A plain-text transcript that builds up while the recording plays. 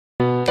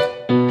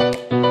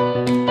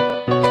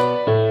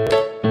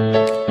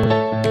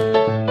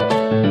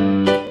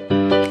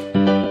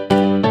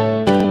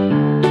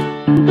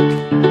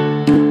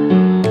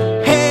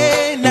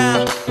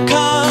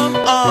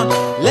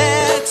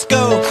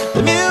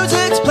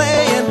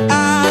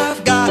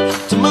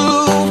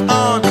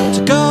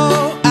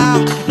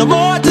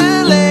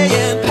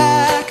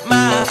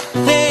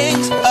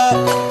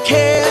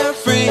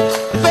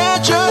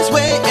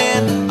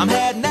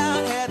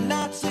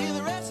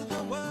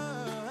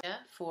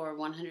for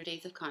 100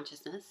 Days of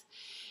Consciousness.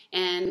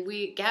 And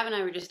Gab and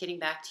I were just getting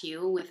back to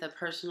you with a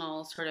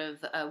personal sort of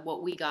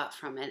what we got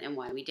from it and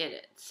why we did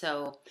it.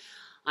 So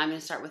I'm going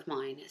to start with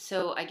mine.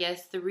 So I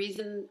guess the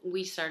reason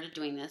we started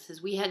doing this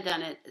is we had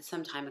done it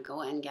some time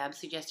ago, and Gab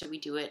suggested we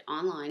do it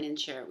online and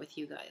share it with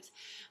you guys.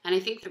 And I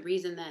think the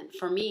reason that,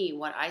 for me,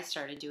 what I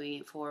started doing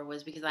it for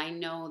was because I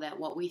know that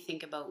what we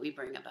think about, we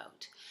bring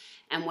about.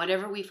 And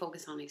whatever we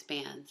focus on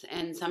expands.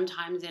 And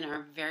sometimes in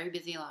our very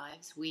busy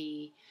lives,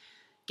 we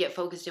get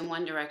focused in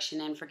one direction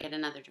and forget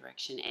another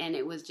direction. And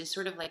it was just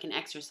sort of like an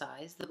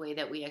exercise, the way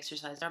that we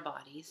exercised our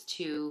bodies,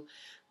 to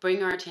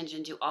bring our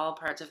attention to all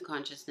parts of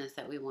consciousness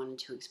that we wanted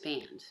to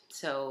expand.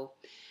 So,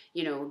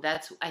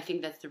 I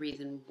think that's the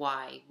reason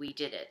why we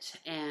did it.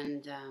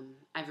 And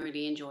I've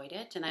really enjoyed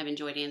it, and I've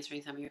enjoyed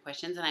answering some of your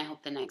questions. And I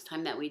hope the next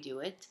time that we do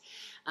it,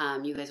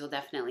 you guys will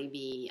definitely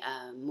be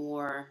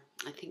more,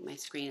 I think my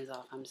screen is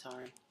off, I'm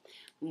sorry,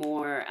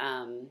 more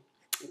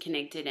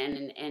connected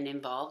and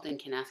involved, and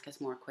can ask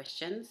us more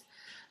questions.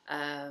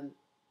 The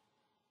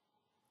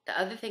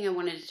other thing I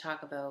wanted to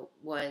talk about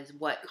was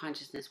what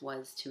consciousness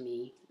was to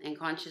me. And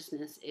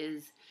consciousness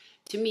is,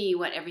 to me,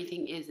 what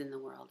everything is in the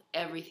world.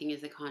 Everything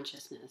is a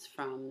consciousness,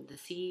 from the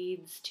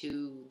seeds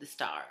to the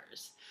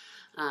stars.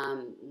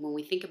 When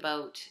we think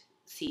about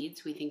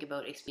seeds, we think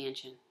about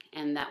expansion.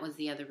 And that was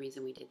the other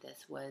reason we did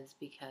this, was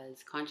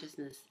because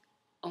consciousness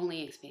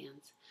only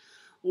expands.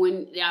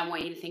 I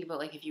want you to think about,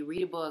 like, if you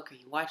read a book or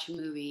you watch a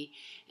movie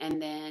and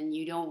then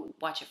you don't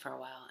watch it for a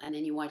while and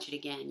then you watch it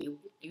again,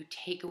 you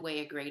take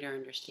away a greater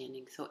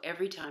understanding. So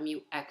every time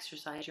you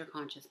exercise your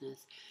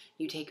consciousness,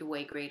 you take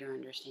away greater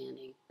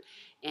understanding.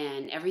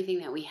 And everything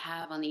that we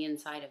have on the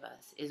inside of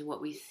us is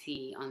what we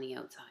see on the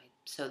outside.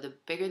 So the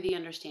bigger the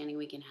understanding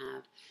we can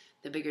have,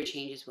 the bigger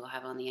changes we'll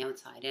have on the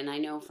outside. And I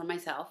know for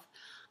myself,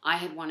 I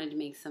had wanted to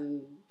make some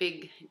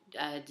big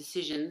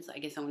decisions, I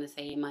guess I want to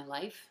say, in my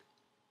life.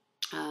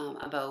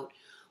 About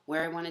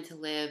where I wanted to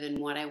live and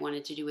what I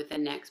wanted to do with the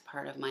next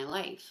part of my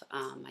life.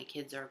 My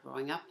kids are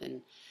growing up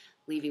and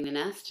leaving the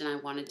nest, and I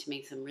wanted to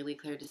make some really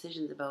clear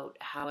decisions about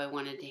how I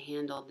wanted to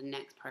handle the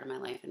next part of my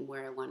life and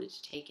where I wanted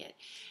to take it.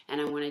 And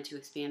I wanted to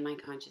expand my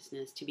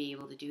consciousness to be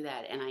able to do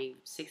that, and I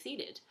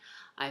succeeded.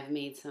 I've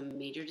made some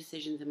major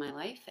decisions in my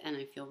life, and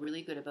I feel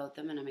really good about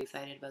them, and I'm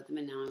excited about them,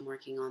 and now I'm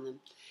working on them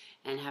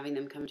and having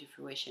them come to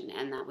fruition.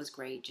 And that was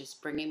great,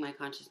 just bringing my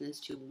consciousness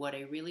to what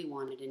I really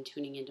wanted and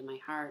tuning into my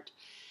heart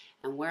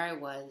and where I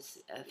was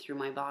through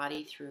my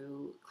body,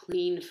 through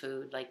clean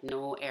food, like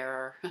no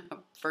error,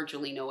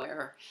 virtually no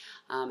error.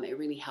 It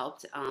really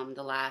helped.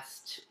 The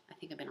last, I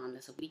think I've been on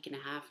this a week and a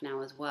half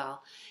now as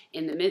well.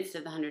 In the midst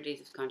of the 100 Days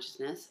of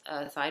Consciousness,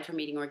 aside from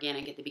eating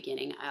organic at the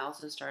beginning, I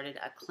also started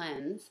a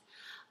cleanse.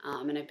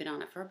 And I've been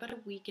on it for about a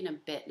week and a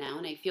bit now,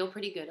 and I feel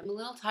pretty good. I'm a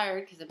little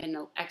tired because I've been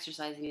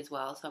exercising as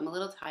well, so I'm a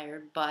little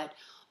tired, but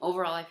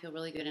overall I feel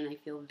really good and I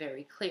feel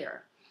very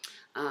clear.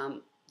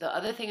 The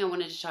other thing I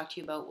wanted to talk to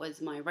you about was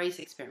my rice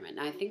experiment.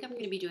 Now, I think I'm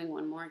going to be doing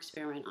one more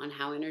experiment on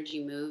how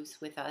energy moves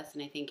with us,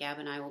 and I think Gab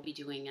and I will be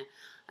doing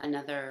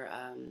another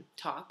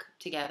talk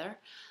together.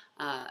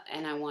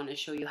 And I want to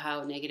show you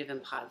how negative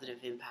and positive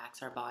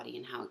impacts our body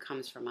and how it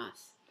comes from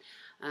us.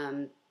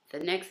 The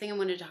next thing I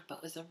wanted to talk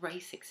about was a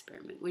rice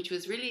experiment, which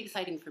was really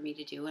exciting for me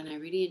to do, and I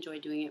really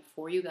enjoyed doing it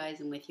for you guys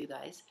and with you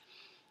guys.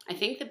 I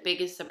think the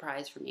biggest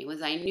surprise for me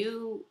was I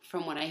knew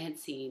from what I had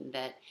seen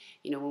that,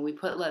 when we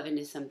put love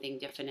into something,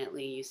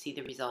 definitely you see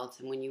the results.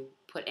 And when you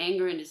put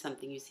anger into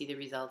something, you see the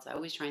results. I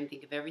always try and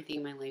think of everything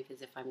in my life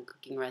as if I'm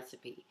cooking a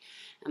recipe.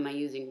 Am I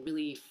using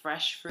really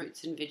fresh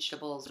fruits and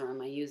vegetables, or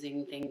am I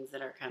using things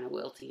that are kind of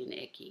wilty and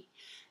icky?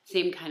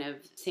 Same kind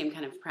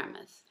of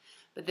premise.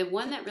 But the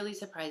one that really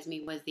surprised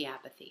me was the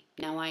apathy.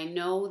 Now, I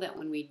know that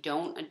when we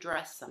don't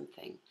address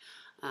something,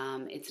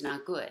 it's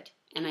not good.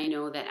 And I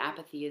know that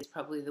apathy is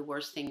probably the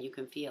worst thing you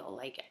can feel,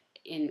 like,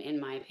 in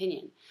my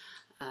opinion.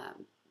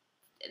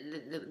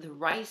 The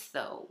rice,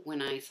 though,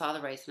 when I saw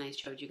the rice, and I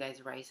showed you guys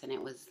the rice, and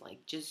it was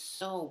like just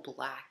so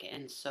black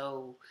and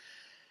so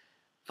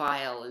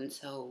vile and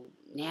so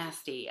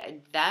nasty,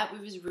 that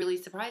was really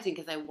surprising,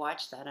 because I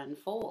watched that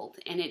unfold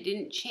and it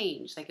didn't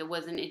change. Like,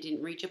 it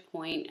didn't reach a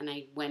point, and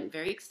I went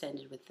very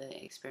extended with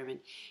the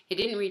experiment. It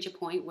didn't reach a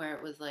point where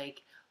it was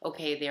like,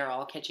 okay, they're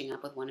all catching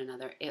up with one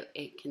another.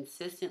 It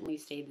consistently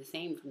stayed the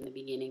same from the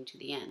beginning to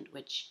the end,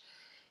 which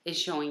is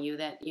showing you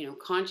that,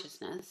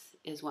 consciousness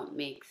is what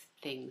makes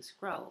things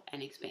grow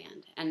and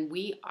expand. And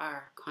we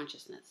are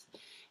consciousness.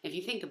 If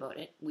you think about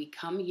it, we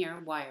come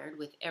here wired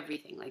with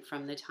everything. Like,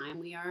 from the time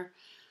we are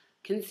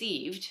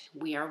conceived,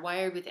 we are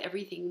wired with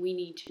everything we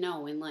need to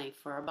know in life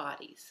for our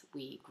bodies.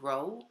 We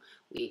grow,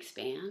 we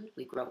expand,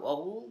 we grow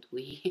old,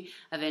 we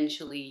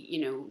eventually,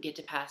 get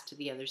to pass to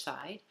the other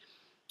side.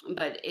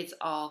 But it's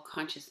all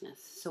consciousness.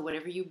 So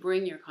whatever you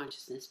bring your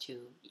consciousness to,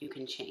 you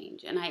can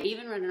change. And I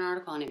even read an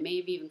article, and it may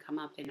have even come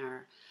up in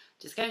our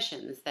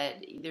discussions,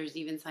 that there's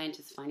even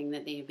scientists finding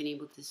that they have been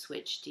able to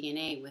switch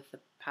DNA with the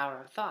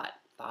power of thought.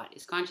 Thought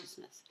is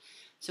consciousness.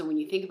 So when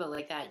you think about it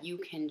like that, you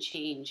can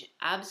change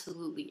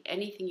absolutely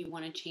anything you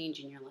want to change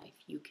in your life.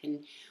 You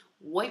can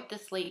wipe the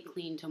slate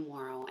clean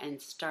tomorrow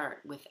and start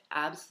with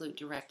absolute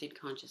directed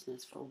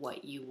consciousness for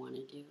what you want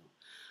to do.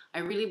 I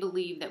really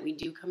believe that we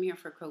do come here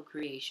for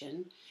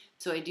co-creation.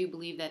 So I do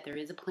believe that there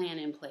is a plan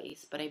in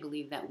place, but I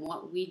believe that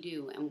what we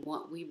do and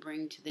what we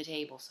bring to the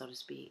table, so to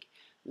speak,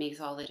 makes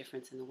all the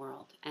difference in the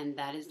world. And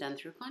that is done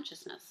through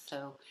consciousness.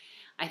 So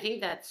I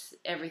think that's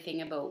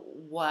everything about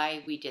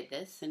why we did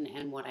this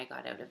and what I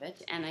got out of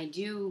it. And I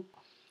do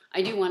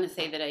want to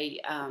say that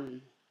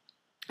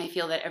I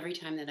feel that every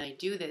time that I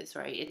do this,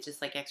 right, it's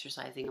just like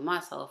exercising a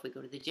muscle. If we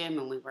go to the gym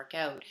and we work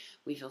out,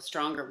 we feel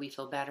stronger, we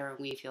feel better, and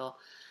we feel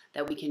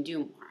that we can do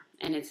more.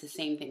 And it's the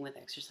same thing with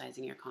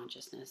exercising your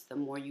consciousness. The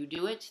more you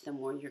do it, the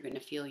more you're going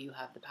to feel you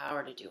have the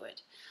power to do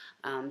it.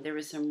 There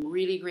was some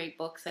really great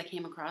books I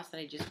came across that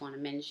I just want to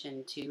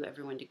mention to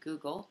everyone to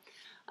Google.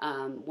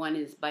 One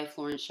is by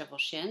Florence Scovel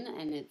Shinn,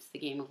 and it's The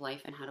Game of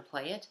Life and How to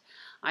Play It.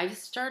 I've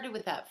started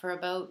with that for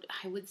about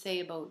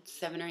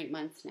 7 or 8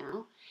 months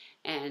now.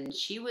 And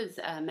she was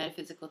a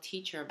metaphysical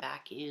teacher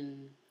back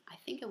in, I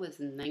think it was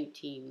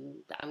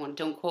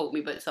don't quote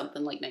me, but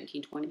something like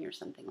 1920 or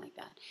something like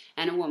that.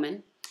 And a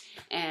woman.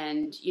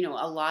 And,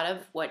 a lot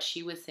of what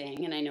she was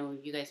saying, and I know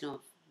you guys know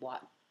of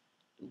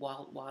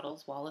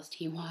Wallace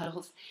T.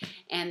 Waddles,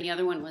 and the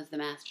other one was The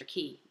Master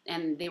Key.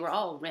 And they were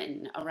all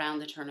written around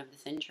the turn of the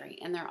century,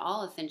 and they're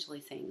all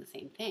essentially saying the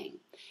same thing.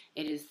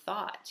 It is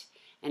thought,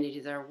 and it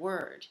is our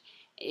word.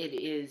 It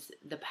is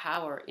the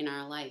power in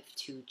our life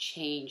to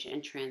change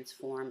and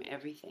transform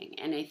everything.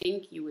 And I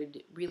think you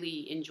would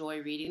really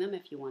enjoy reading them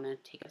if you want to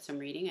take up some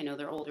reading. I know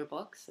they're older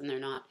books, and they're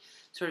not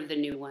sort of the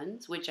new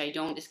ones, which I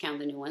don't discount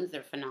the new ones.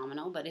 They're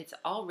phenomenal, but it's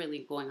all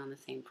really going on the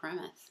same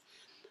premise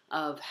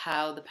of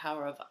how the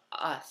power of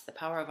us, the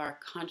power of our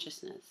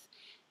consciousness,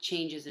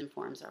 changes and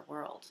forms our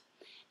world.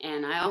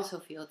 And I also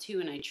feel too,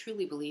 and I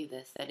truly believe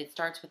this, that it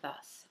starts with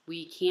us.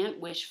 We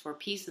can't wish for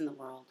peace in the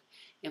world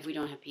if we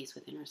don't have peace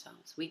within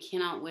ourselves. We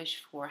cannot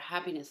wish for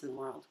happiness in the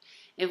world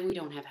if we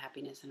don't have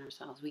happiness in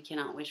ourselves. We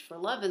cannot wish for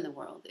love in the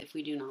world if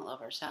we do not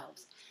love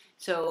ourselves.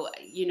 So,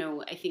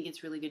 I think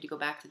it's really good to go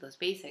back to those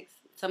basics.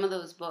 Some of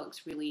those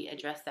books really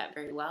address that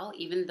very well,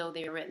 even though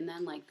they were written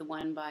then, like the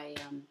one by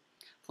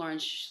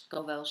Florence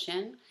Scovel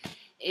Shinn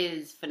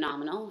is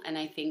phenomenal. And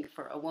I think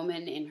for a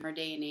woman in her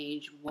day and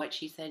age, what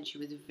she said, she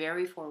was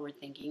very forward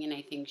thinking, and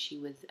I think she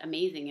was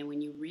amazing. And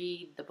when you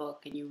read the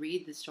book and you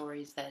read the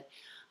stories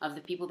of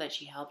the people that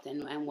she helped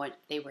and what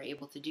they were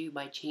able to do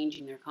by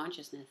changing their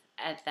consciousness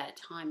at that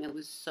time, it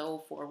was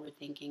so forward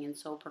thinking and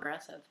so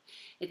progressive.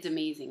 It's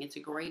amazing. It's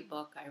a great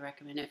book. I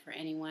recommend it for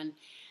anyone.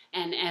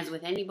 And as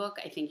with any book,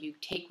 I think you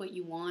take what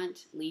you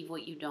want, leave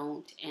what you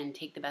don't, and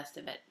take the best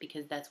of it,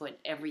 because that's what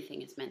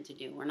everything is meant to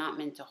do. We're not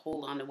meant to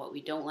hold on to what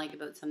we don't like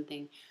about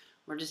something.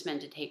 We're just meant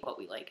to take what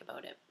we like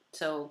about it.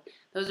 So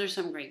those are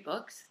some great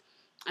books.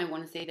 I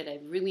want to say that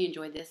I've really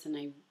enjoyed this, and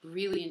I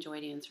really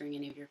enjoyed answering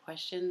any of your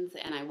questions,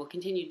 and I will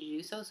continue to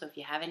do so. So if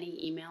you have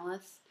any, email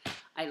us.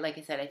 Like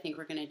I said, I think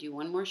we're going to do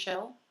one more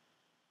show,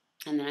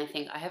 and then I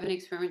think I have an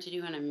experiment to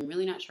do, and I'm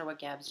really not sure what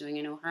Gab's doing.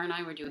 I know her and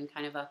I were doing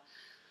kind of a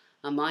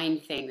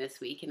mind thing this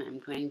week, and I'm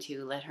going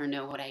to let her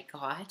know what I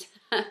got.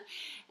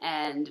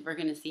 And we're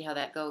going to see how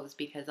that goes,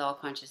 because all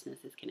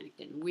consciousness is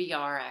connected. We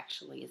are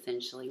actually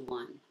essentially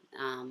one.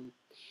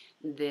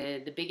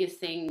 The biggest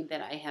thing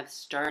that I have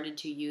started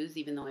to use,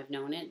 even though I've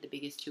known it, the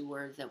biggest 2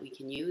 words that we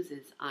can use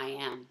is I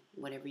am.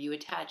 Whatever you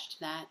attach to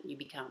that, you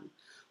become.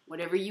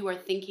 Whatever you are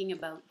thinking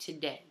about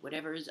today,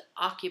 whatever is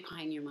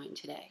occupying your mind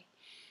today,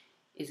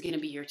 is going to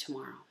be your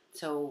tomorrow.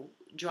 So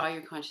draw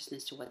your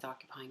consciousness to what's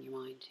occupying your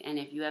mind. And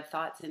if you have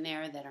thoughts in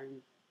there that are,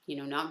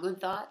 not good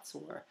thoughts,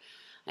 or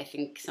I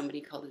think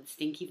somebody called it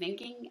stinky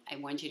thinking, I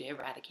want you to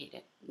eradicate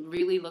it.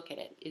 Really look at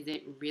it. Is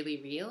it really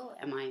real?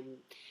 Am I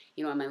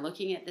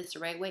looking at this the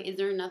right way? Is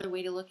there another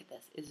way to look at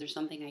this? Is there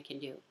something I can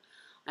do?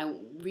 I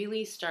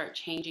really start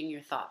changing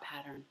your thought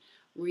pattern.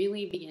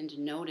 Really begin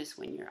to notice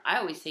I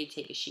always say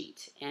take a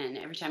sheet, and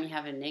every time you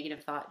have a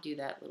negative thought, do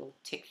that little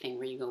tick thing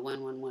where you go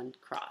 1, 1, 1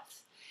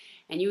 cross.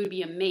 And you would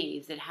be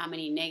amazed at how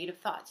many negative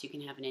thoughts you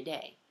can have in a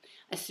day,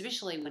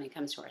 especially when it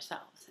comes to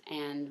ourselves.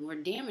 And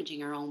we're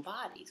damaging our own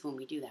bodies when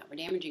we do that. We're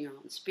damaging our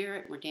own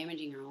spirit. We're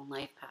damaging our own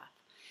life path.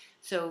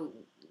 So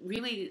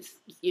really,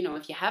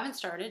 if you haven't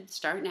started,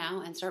 start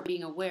now and start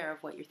being aware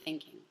of what you're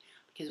thinking.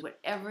 Because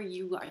whatever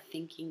you are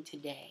thinking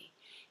today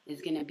is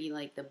going to be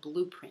like the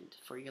blueprint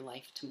for your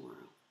life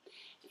tomorrow.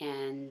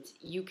 And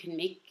you can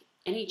make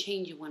any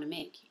change you want to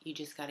make. You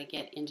just got to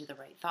get into the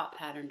right thought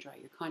pattern, draw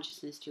your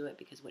consciousness to it,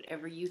 because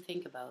whatever you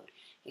think about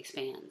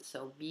expands.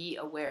 So be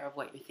aware of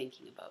what you're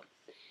thinking about.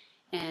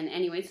 And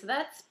anyway, so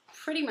that's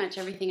pretty much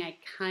everything I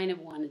kind of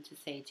wanted to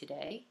say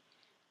today.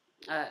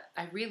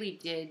 I really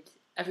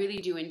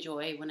do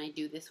enjoy when I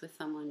do this with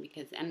someone,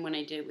 and when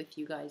I did it with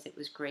you guys, it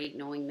was great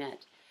knowing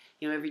that,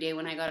 every day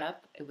when I got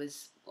up, it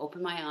was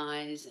open my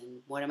eyes and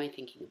what am I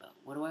thinking about?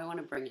 What do I want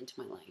to bring into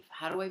my life?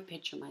 How do I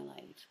picture my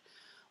life?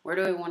 Where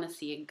do I want to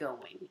see it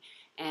going?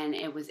 And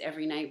it was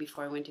every night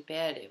before I went to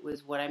bed. It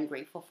was what I'm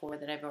grateful for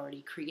that I've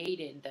already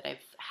created, that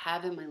I've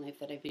have in my life,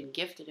 that I've been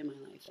gifted in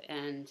my life.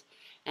 And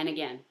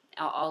again,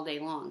 all day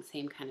long,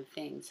 same kind of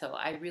thing. So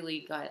I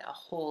really got a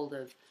hold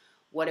of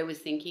what I was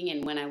thinking,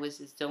 and when I was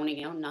just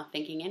zoning out, not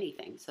thinking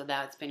anything. So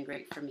that's been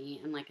great for me.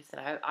 And like I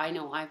said, I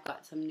know I've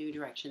got some new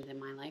directions in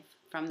my life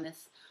from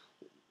this,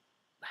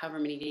 however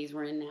many days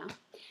we're in now.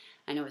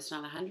 I know it's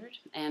not 100,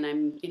 and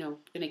I'm, going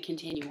to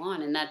continue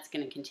on, and that's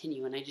going to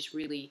continue. And I just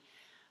really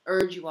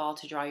urge you all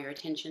to draw your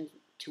attention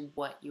to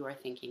what you are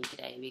thinking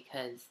today,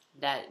 because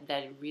that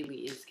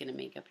really is going to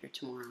make up your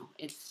tomorrow.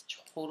 It's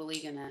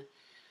totally going to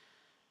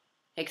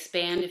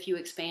expand if you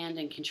expand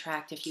and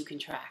contract if you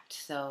contract.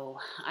 So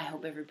I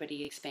hope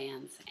everybody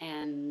expands,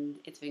 and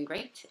it's been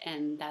great.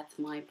 And that's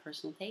my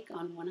personal take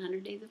on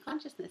 100 Days of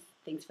Consciousness.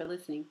 Thanks for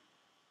listening.